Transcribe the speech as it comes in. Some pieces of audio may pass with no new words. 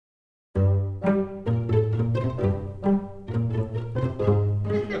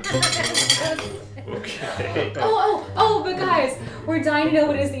But guys, we're dying to know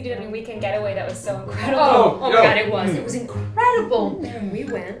what it is that you did on your weekend getaway that was so incredible. Oh my god, it was. It was incredible. We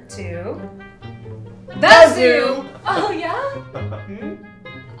went to the zoo. Oh yeah?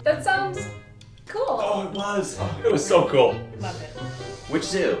 That sounds cool. Oh, it was. It was so cool. Love it. Which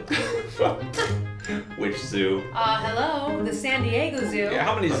zoo? Which zoo? Hello, the San Diego Zoo. Yeah,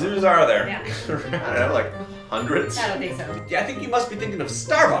 how many zoos are there? Yeah. I don't know, like hundreds? I don't think so. Yeah, I think you must be thinking of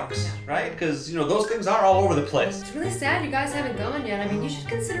Starbucks, right? Because, you know, those things are all over the place. It's really sad you guys haven't gone yet. I mean, you should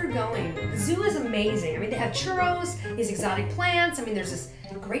consider going. The zoo is amazing. I mean, they have churros, these exotic plants. I mean, there's this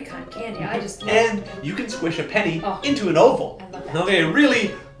great kind of candy. I just love And you can squish a penny Oh. into an oval. I love that. Okay,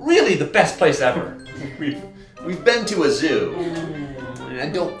 really, really the best place ever. We've been to a zoo. I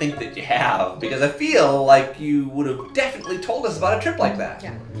don't think that you have, because I feel like you would have definitely told us about a trip like that.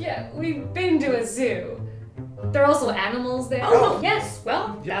 Yeah. Yeah, we've been to a zoo. There are also animals there. Oh, yes.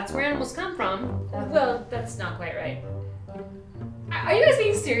 Well, that's where animals come from. Well, that's not quite right. Are you guys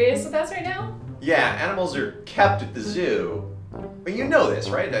being serious with us right now? Yeah, animals are kept at the zoo. But you know this,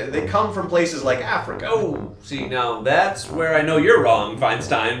 right? They come from places like Africa. Oh, see, now that's where I know you're wrong,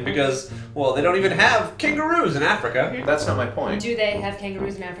 Feinstein, because, well, they don't even have kangaroos in Africa. That's not my point. Do they have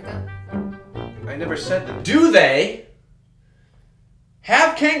kangaroos in Africa? I never said that. Do they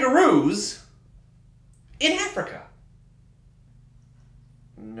have kangaroos in Africa?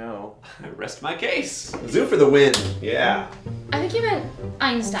 No. I rest my case. Zoo for the win. Yeah. I think you meant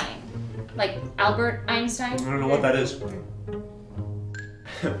Einstein. Like Albert Einstein. I don't know what that is.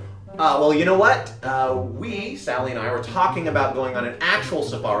 Well, you know what? Sally and I were talking about going on an actual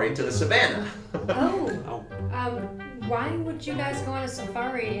safari to the savannah. Oh. Why would you guys go on a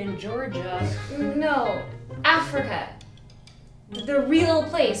safari in Georgia? No, Africa. The real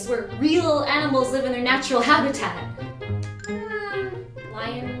place where real animals live in their natural habitat.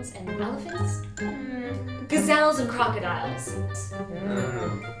 Lions and elephants? Gazelles and crocodiles.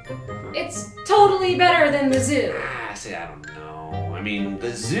 It's totally better than the zoo. See, I don't know. I mean,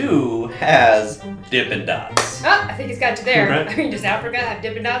 the zoo has Dippin' Dots. Oh, I think he's got you there. Right. I mean, does Africa have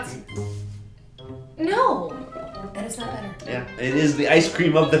Dippin' Dots? No. Then it's not better. Yeah, it is the ice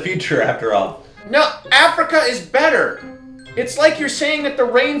cream of the future, after all. No, Africa is better. It's like you're saying that the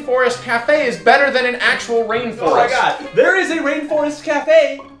Rainforest Cafe is better than an actual rainforest. Oh my god, there is a rainforest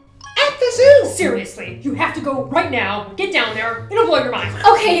cafe At the zoo! Seriously, you have to go right now. Get down there. It'll blow your mind.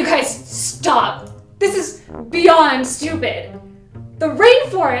 Okay, you guys, stop. This is beyond stupid. The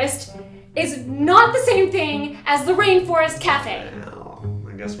rainforest is not the same thing as the Rainforest Cafe. Well,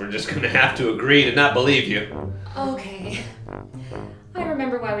 I guess we're just gonna have to agree to not believe you. Okay. I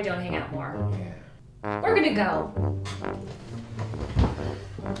remember why we don't hang out more. We're gonna go.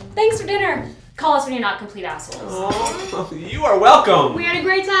 Thanks for dinner. Call us when you're not complete assholes. Oh, you are welcome. We had a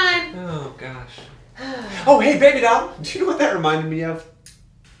great time. Oh gosh. Oh hey, baby doll. Do you know what that reminded me of?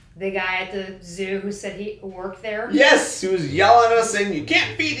 The guy at the zoo who said he worked there. Yes, he was yelling at us saying you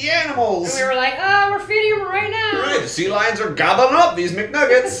can't feed the animals. And we were like, oh, we're feeding them right now. Right, the sea lions are gobbling up these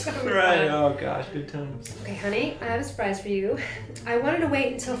McNuggets. Right. Oh gosh, good times. Okay, honey, I have a surprise for you. I wanted to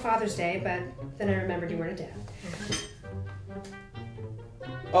wait until Father's Day, but then I remembered you weren't a dad.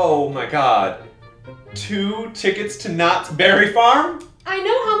 Oh my god. 2 tickets to Knott's Berry Farm? I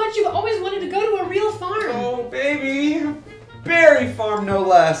know how much you've always wanted to go to a real farm. Oh baby. Berry Farm no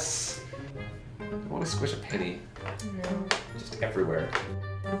less. I want to squish a penny. No. Just everywhere.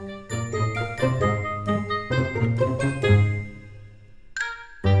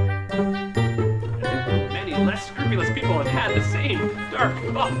 Many less scrupulous people have had the same dark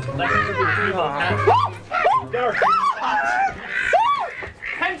thought. Less scrupulous people have had dark thoughts.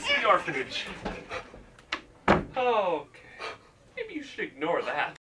 Hence the orphanage. Okay. Maybe you should ignore that.